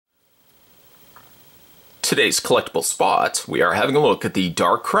today's collectible spot, we are having a look at the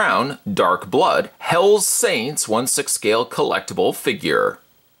Dark Crown, Dark Blood, Hell's Saints 1/6 scale collectible figure.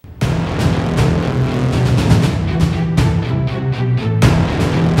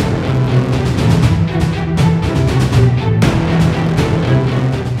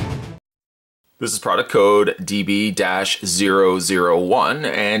 This is product code DB-001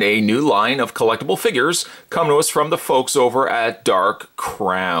 and a new line of collectible figures come to us from the folks over at Dark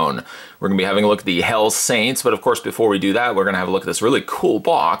Crown. We're going to be having a look at the Hell Saints, but of course before we do that, we're going to have a look at this really cool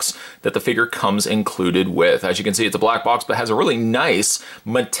box that the figure comes included with. As you can see, it's a black box, but has a really nice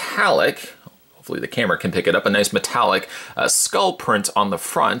metallic, hopefully the camera can pick it up, a nice metallic skull print on the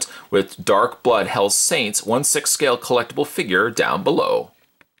front with Dark Blood Hell Saints 1/6 scale collectible figure down below.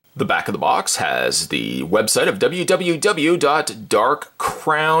 The back of the box has the website of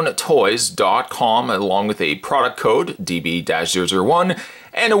www.darkcrowntoys.com along with a product code DB-001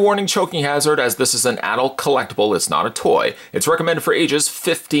 and a warning choking hazard as this is an adult collectible, it's not a toy. It's recommended for ages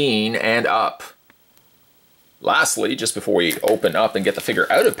 15 and up. Lastly, just before we open up and get the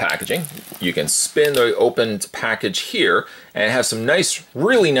figure out of packaging, you can spin the opened package here and have some nice,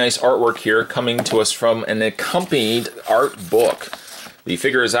 really nice artwork here coming to us from an accompanied art book. The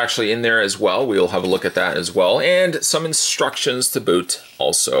figure is actually in there as well. We'll have a look at that as well. And some instructions to boot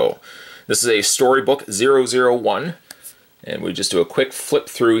also. This is a Storybook 001. And we just do a quick flip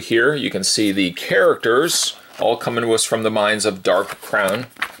through here. You can see the characters all coming to us from the minds of Dark Crown.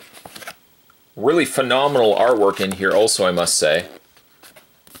 Really phenomenal artwork in here also, I must say.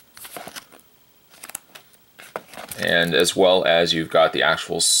 And as well as you've got the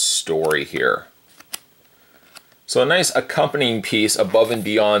actual story here. So a nice accompanying piece above and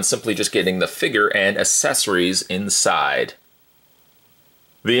beyond simply just getting the figure and accessories inside.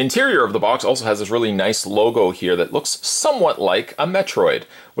 The interior of the box also has this really nice logo here that looks somewhat like a Metroid.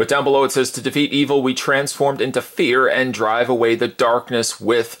 With down below it says, "To defeat evil, we transformed into fear and drive away the darkness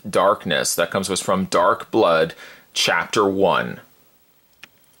with darkness." That comes to us from Dark Blood, Chapter 1.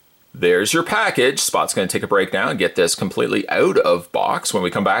 There's your package. Spot's going to take a break now and get this completely out of box. When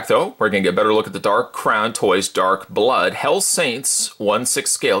we come back though, we're going to get a better look at the Dark Crown Toys Dark Blood Hell Saints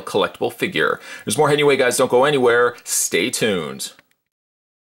 1/6 scale collectible figure. There's more anyway, guys. Don't go anywhere. Stay tuned.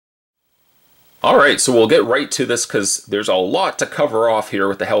 Alright, so we'll get right to this because there's a lot to cover off here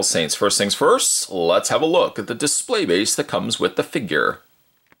with the Hell Saints. First things first, let's have a look at the display base that comes with the figure.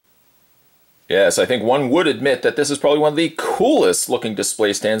 Yes, I think one would admit that this is probably one of the coolest looking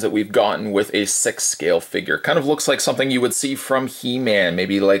display stands that we've gotten with a 6 scale figure. Kind of looks like something you would see from He-Man,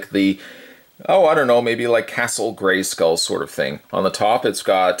 maybe like the, oh, I don't know, maybe like Castle Grayskull sort of thing. On the top, it's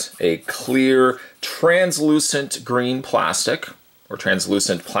got a clear, translucent green plastic, or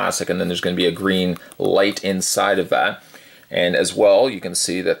translucent plastic, and then there's going to be a green light inside of that. And as well, you can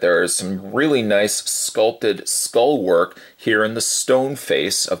see that there is some really nice sculpted skull work here in the stone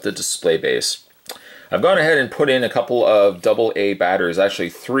face of the display base. I've gone ahead and put in a couple of AA batteries, actually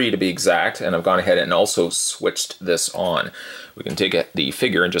 3 to be exact, and I've gone ahead and also switched this on. We can take the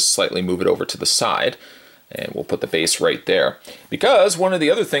figure and just slightly move it over to the side, and we'll put the base right there. Because one of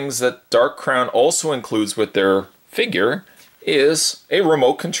the other things that Dark Crown also includes with their figure is a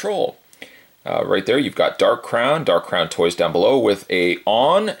remote control. Right there, you've got Dark Crown Toys down below with a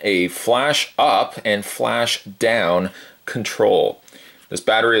on, a flash up, and flash down control. This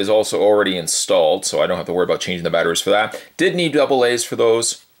battery is also already installed, so I don't have to worry about changing the batteries for that. Did need AA's for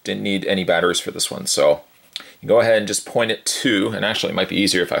those, didn't need any batteries for this one, so you go ahead and just point it to, and actually it might be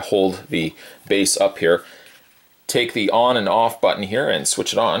easier if I hold the base up here, take the on and off button here and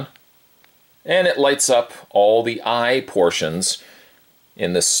switch it on, and it lights up all the eye portions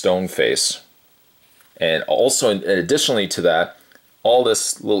in this stone face. And also, additionally to that, all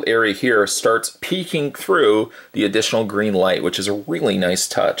this little area here starts peeking through the additional green light, which is a really nice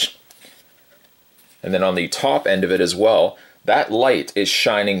touch. And then on the top end of it as well, that light is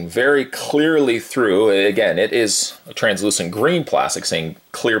shining very clearly through. Again, it is a translucent green plastic, saying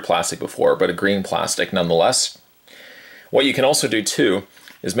clear plastic before, but a green plastic nonetheless. What you can also do too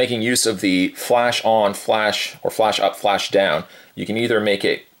is making use of the flash on, flash, or flash up, flash down. You can either make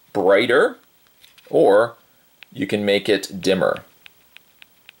it brighter or you can make it dimmer.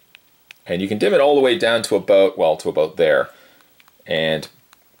 And you can dim it all the way down to about, well, to about there. And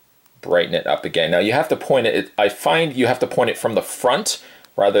brighten it up again. Now you have to point it, I find you have to point it from the front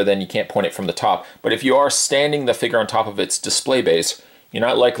rather than you can't point it from the top. But if you are standing the figure on top of its display base, you're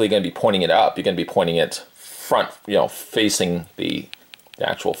not likely going to be pointing it up. You're going to be pointing it front, you know, facing the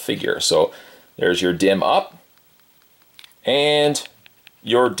actual figure. So there's your dim up and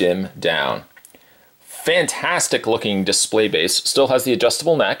your dim down. Fantastic looking display base. Still has the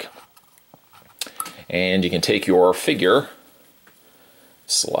adjustable neck. And you can take your figure,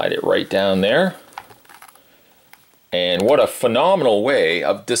 slide it right down there. And what a phenomenal way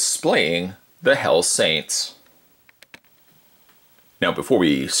of displaying the Hell Saints. Now, before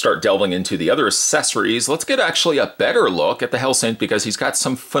we start delving into the other accessories, let's get actually a better look at the Hell Saint because he's got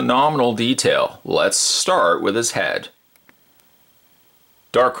some phenomenal detail. Let's start with his head.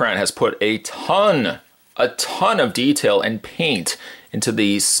 Darkran has put a ton of detail and paint into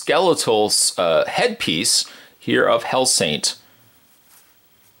the skeletal headpiece here of Hell Saint.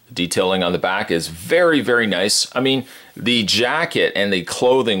 Detailing on the back is very, very nice. I mean, the jacket and the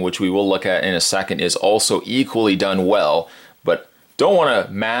clothing, which we will look at in a second, is also equally done well, but don't want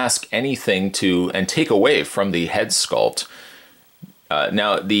to mask anything and take away from the head sculpt.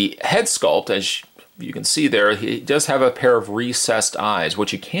 Now, the head sculpt, as you can see there, he does have a pair of recessed eyes.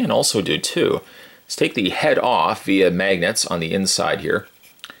 What you can also do too is take the head off via magnets on the inside here,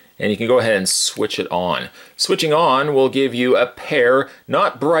 and you can go ahead and switch it on. Switching on will give you a pair,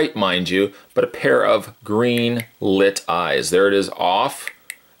 not bright mind you, but a pair of green lit eyes. There it is off,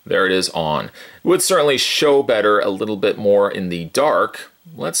 there it is on. It would certainly show better a little bit more in the dark.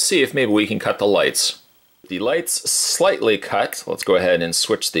 Let's see if maybe we can cut the lights. The lights slightly cut. Let's go ahead and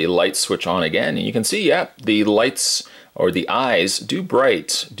switch the light switch on again. And you can see, yeah, the lights or the eyes do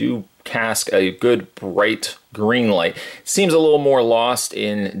cast a good bright green light. It seems a little more lost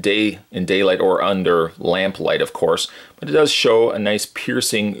in daylight or under lamplight, of course, but it does show a nice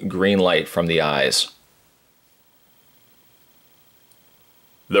piercing green light from the eyes.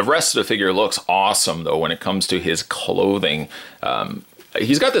 The rest of the figure looks awesome though when it comes to his clothing.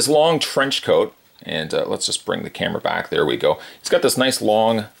 He's got this long trench coat. And let's just bring the camera back. There we go. He's got this nice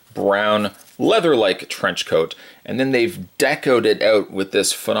long brown leather-like trench coat, and then they've decoed it out with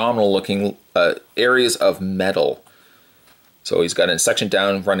this phenomenal looking areas of metal. So he's got a section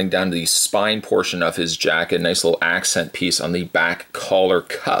down running down to the spine portion of his jacket, nice little accent piece on the back collar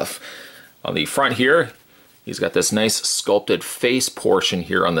cuff. On the front here, he's got this nice sculpted face portion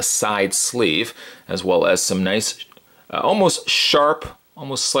here on the side sleeve, as well as some nice almost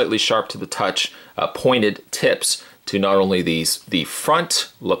slightly sharp to the touch, pointed tips to not only the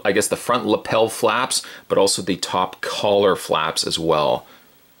front, I guess the front lapel flaps, but also the top collar flaps as well.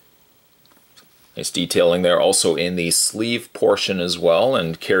 Nice detailing there also in the sleeve portion as well,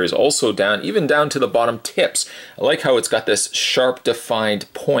 and carries also down, even down to the bottom tips. I like how it's got this sharp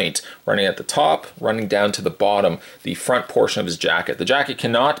defined point running at the top, running down to the bottom, the front portion of his jacket. The jacket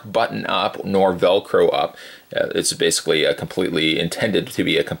cannot button up nor Velcro up. It's basically intended to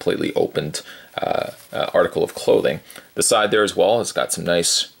be a completely opened article of clothing. The side there as well, it's got some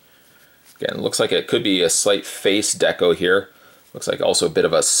nice, again, it looks like it could be a slight face deco here. Looks like also a bit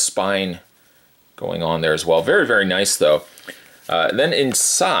of a spine going on there as well. Very, very nice though. Then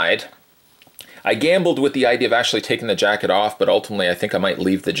inside, I gambled with the idea of actually taking the jacket off, but ultimately I think I might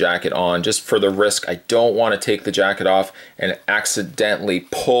leave the jacket on just for the risk. I don't want to take the jacket off and accidentally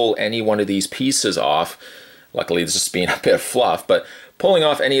pull any one of these pieces off. Luckily, this is being a bit of fluff, but pulling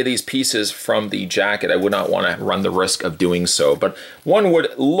off any of these pieces from the jacket, I would not want to run the risk of doing so. But one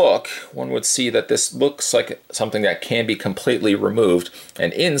would see that this looks like something that can be completely removed.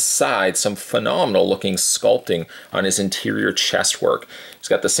 And inside, some phenomenal looking sculpting on his interior chest work. He's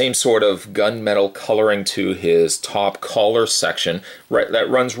got the same sort of gunmetal coloring to his top collar section that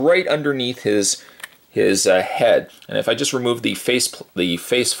runs right underneath his head. And if I just remove the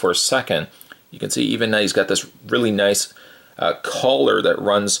face for a second, you can see even now he's got this really nice collar that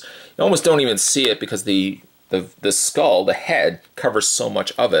runs. You almost don't even see it because the skull, the head, covers so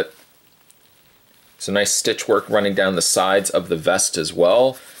much of it. Some nice stitch work running down the sides of the vest as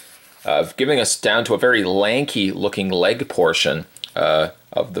well, giving us down to a very lanky looking leg portion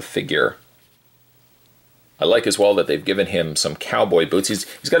of the figure. I like as well that they've given him some cowboy boots.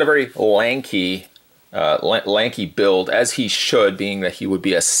 He's got a very lanky build, as he should, being that he would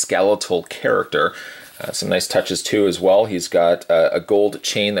be a skeletal character. Some nice touches too as well. He's got a gold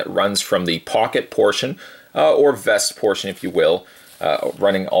chain that runs from the pocket portion, or vest portion if you will,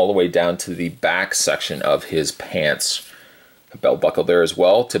 running all the way down to the back section of his pants. A belt buckle there as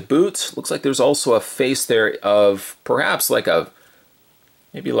well. To boot, looks like there's also a face there of perhaps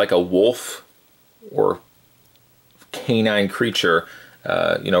maybe like a wolf or canine creature,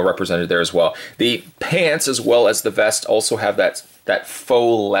 represented there as well. The pants as well as the vest also have that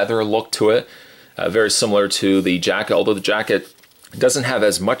faux leather look to it, very similar to the jacket, although the jacket doesn't have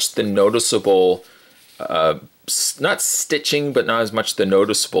as much the noticeable, not stitching, but not as much the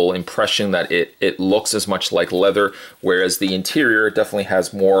noticeable impression that it looks as much like leather, whereas the interior definitely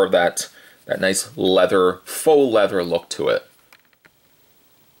has more of that nice leather, faux leather look to it.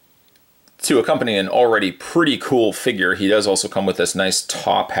 to accompany an already pretty cool figure, he does also come with this nice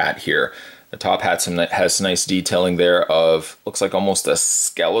top hat here. The top hat has nice detailing there of, looks like almost a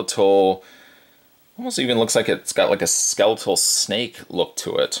skeletal, almost even looks like it's got like a skeletal snake look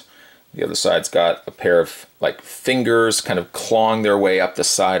to it. The other side's got a pair of like fingers kind of clawing their way up the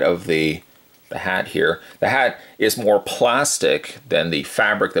side of the hat here. The hat is more plastic than the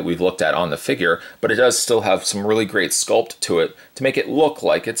fabric that we've looked at on the figure, but it does still have some really great sculpt to it to make it look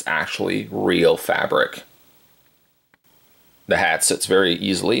like it's actually real fabric. The hat sits very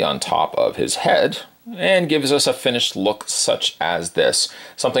easily on top of his head and gives us a finished look such as this.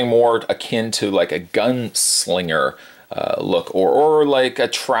 Something more akin to like a gunslinger look, or like a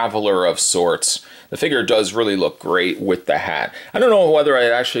traveler of sorts. The figure does really look great with the hat. I don't know whether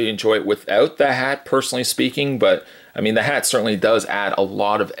I'd actually enjoy it without the hat, personally speaking, but I mean, the hat certainly does add a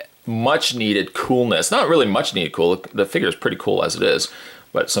lot of much needed coolness. Not really much needed cool. The figure is pretty cool as it is,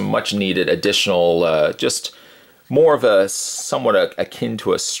 but some much needed additional, just more of a somewhat akin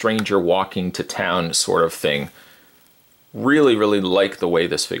to a stranger walking to town sort of thing. Really, really like the way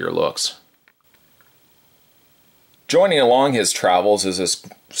this figure looks. Joining along his travels is this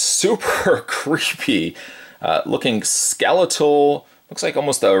super creepy looking skeletal, looks like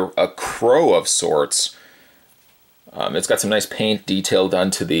almost a crow of sorts. It's got some nice paint detail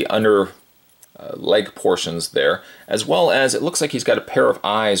done to the under leg portions there, as well as it looks like he's got a pair of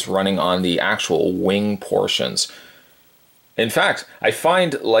eyes running on the actual wing portions. In fact, I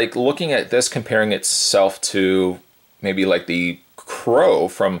find like looking at this, comparing itself to maybe like the crow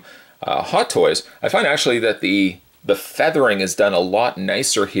from Hot Toys, I find actually that the feathering is done a lot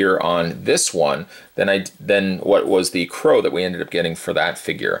nicer here on this one than what was the crow that we ended up getting for that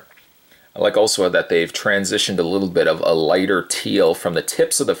figure. I like also that they've transitioned a little bit of a lighter teal from the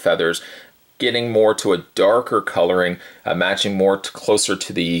tips of the feathers, getting more to a darker coloring, matching more closer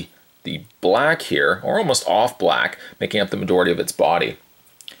to the black here, or almost off black, making up the majority of its body.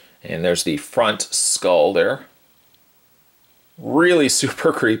 And there's the front skull there. Really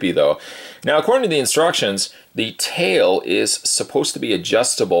super creepy though. Now, according to the instructions, the tail is supposed to be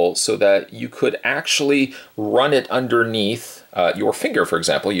adjustable so that you could actually run it underneath your finger, for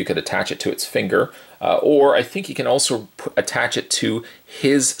example. You could attach it to its finger, or I think you can also attach it to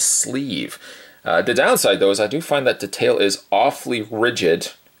his sleeve. The downside though is I do find that the tail is awfully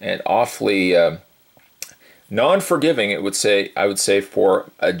rigid and awfully non-forgiving, I would say,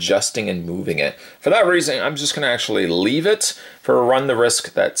 for adjusting and moving it. For that reason, I'm just going to actually leave it for run the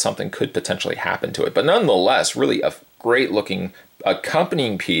risk that something could potentially happen to it. But nonetheless, really a great looking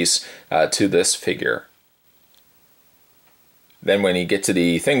accompanying piece to this figure. Then when you get to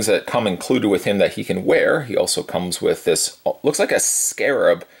the things that come included with him that he can wear, he also comes with this, looks like a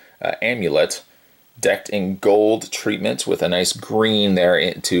scarab amulet, decked in gold treatment with a nice green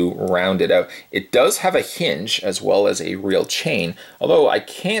there to round it out. It does have a hinge as well as a real chain, although I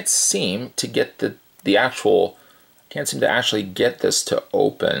can't seem to get the actual, can't seem to actually get this to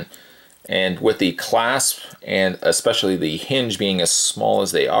open. And with the clasp and especially the hinge being as small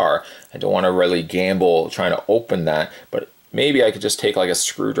as they are, I don't want to really gamble trying to open that, but maybe I could just take like a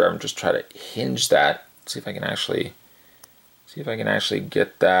screwdriver and just try to hinge that. See if I can actually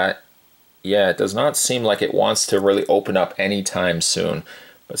get that. Yeah, it does not seem like it wants to really open up anytime soon.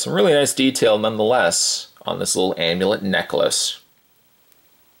 But some really nice detail nonetheless on this little amulet necklace.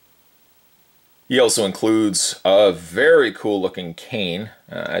 He also includes a very cool looking cane.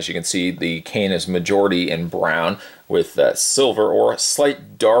 As you can see, the cane is majority in brown with silver or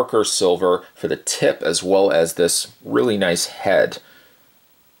slight darker silver for the tip, as well as this really nice head.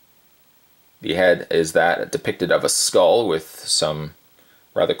 The head is that depicted of a skull with some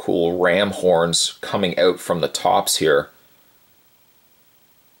rather cool ram horns coming out from the tops here.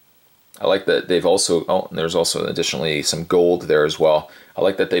 I like that they've also, oh, there's also additionally some gold there as well. I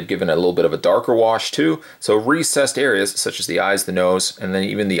like that they've given it a little bit of a darker wash too. So recessed areas such as the eyes, the nose, and then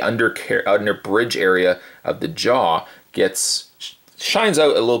even the under bridge area of the jaw shines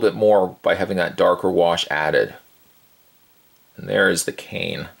out a little bit more by having that darker wash added. And there is the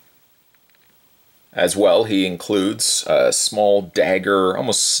cane. As well, he includes a small dagger,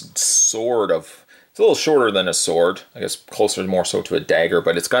 almost sword of, it's a little shorter than a sword, I guess closer more so to a dagger,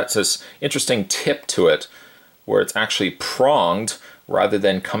 but it's got this interesting tip to it where it's actually pronged rather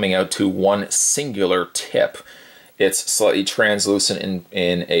than coming out to one singular tip. It's slightly translucent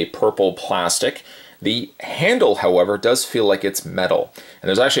in a purple plastic. The handle, however, does feel like it's metal. And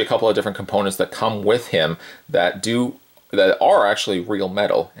there's actually a couple of different components that come with him that are actually real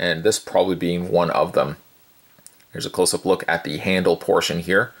metal, and this probably being one of them. Here's a close-up look at the handle portion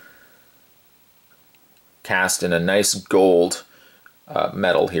here. Cast in a nice gold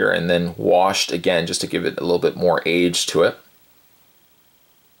metal here and then washed again just to give it a little bit more age to it.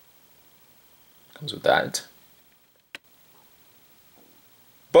 Comes with that.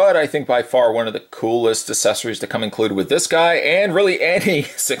 But I think by far one of the coolest accessories to come included with this guy, and really any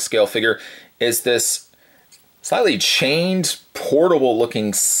 6 scale figure, is this slightly chained, portable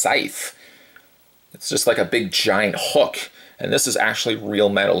looking scythe. It's just like a big giant hook, and this is actually real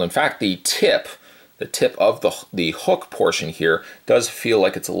metal. In fact, the tip of the hook portion here does feel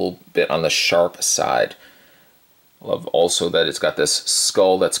like it's a little bit on the sharp side. I love also that it's got this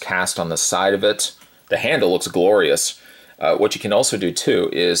skull that's cast on the side of it. The handle looks glorious. What you can also do too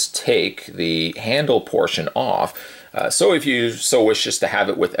is take the handle portion off. So if you so wish just to have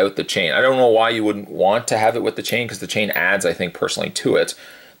it without the chain. I don't know why you wouldn't want to have it with the chain, because the chain adds, I think, personally to it.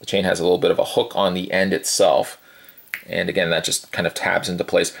 The chain has a little bit of a hook on the end itself. And again, that just kind of tabs into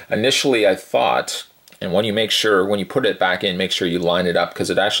place. Initially, I thought, and when you put it back in, make sure you line it up, because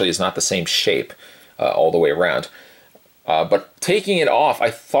it actually is not the same shape all the way around. But taking it off,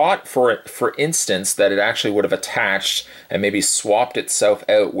 I thought for instance that it actually would have attached and maybe swapped itself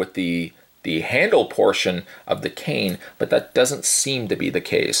out with the handle portion of the cane, but that doesn't seem to be the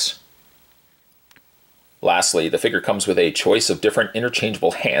case. Lastly, the figure comes with a choice of different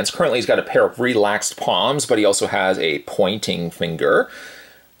interchangeable hands. Currently he's got a pair of relaxed palms, but he also has a pointing finger,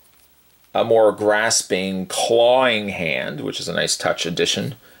 a more grasping, clawing hand, which is a nice touch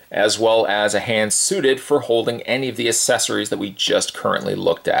addition, as well as a hand suited for holding any of the accessories that we just currently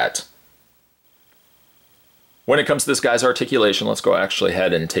looked at. When it comes to this guy's articulation, let's go actually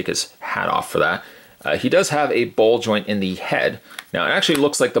ahead and take his hat off for that. He does have a ball joint in the head. Now it actually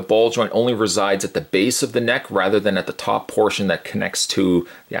looks like the ball joint only resides at the base of the neck rather than at the top portion that connects to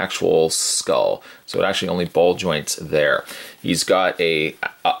the actual skull. So it actually only ball joints there. He's got a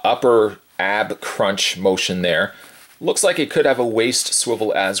upper ab crunch motion there. Looks like it could have a waist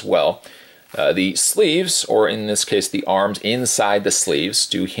swivel as well. The sleeves, or in this case the arms inside the sleeves,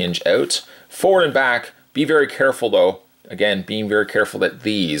 do hinge out. Forward and back, be very careful though. Again, being very careful that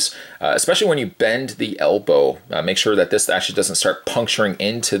these, especially when you bend the elbow, make sure that this actually doesn't start puncturing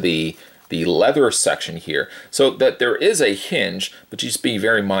into the leather section here. So that there is a hinge, but just be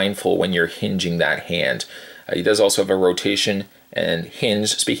very mindful when you're hinging that hand. He does also have a rotation and hinge.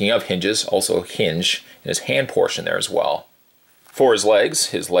 Speaking of hinges, also hinge in his hand portion there as well. For his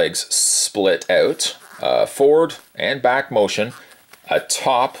legs split out, forward and back motion, a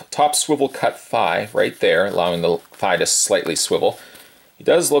top swivel cut thigh right there, allowing the thigh to slightly swivel. He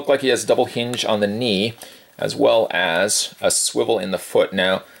does look like he has double hinge on the knee, as well as a swivel in the foot.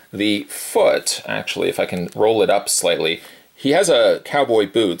 Now, the foot, actually, if I can roll it up slightly, he has a cowboy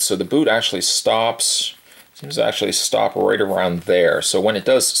boot, so the boot actually stops. Seems to actually stop right around there. So when it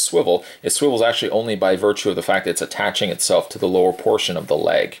does swivel, it swivels actually only by virtue of the fact that it's attaching itself to the lower portion of the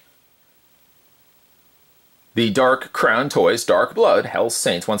leg. The Dark Crown Toys Dark Blood Hell's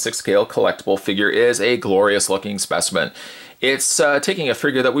Saints 1/6 scale collectible figure is a glorious looking specimen. It's taking a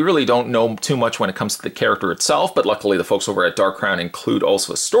figure that we really don't know too much when it comes to the character itself, but luckily the folks over at Dark Crown include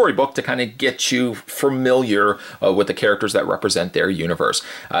also a storybook to kind of get you familiar with the characters that represent their universe.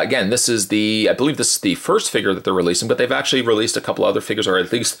 Again, this is I believe this is the first figure that they're releasing, but they've actually released a couple other figures, or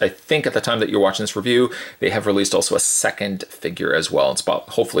at least I think at the time that you're watching this review, they have released also a second figure as well. And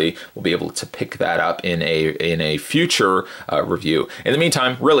hopefully we'll be able to pick that up in a future review. In the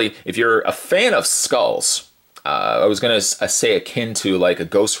meantime, really, if you're a fan of skulls, I was going to say akin to like a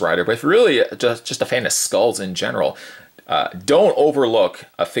Ghost Rider, but if you're really just a fan of skulls in general, don't overlook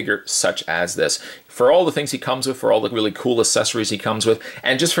a figure such as this. For all the things he comes with, for all the really cool accessories he comes with,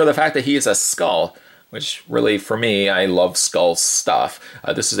 and just for the fact that he is a skull, which really, for me, I love skull stuff.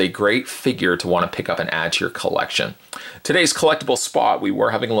 This is a great figure to want to pick up and add to your collection. Today's collectible spot, we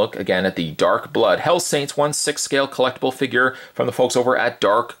were having a look again at the Dark Blood Hell's Saints 1/6 scale collectible figure from the folks over at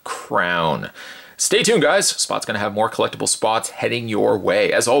Dark Crown. Stay tuned, guys. Spot's going to have more collectible spots heading your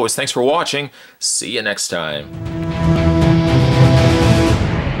way. As always, thanks for watching. See you next time.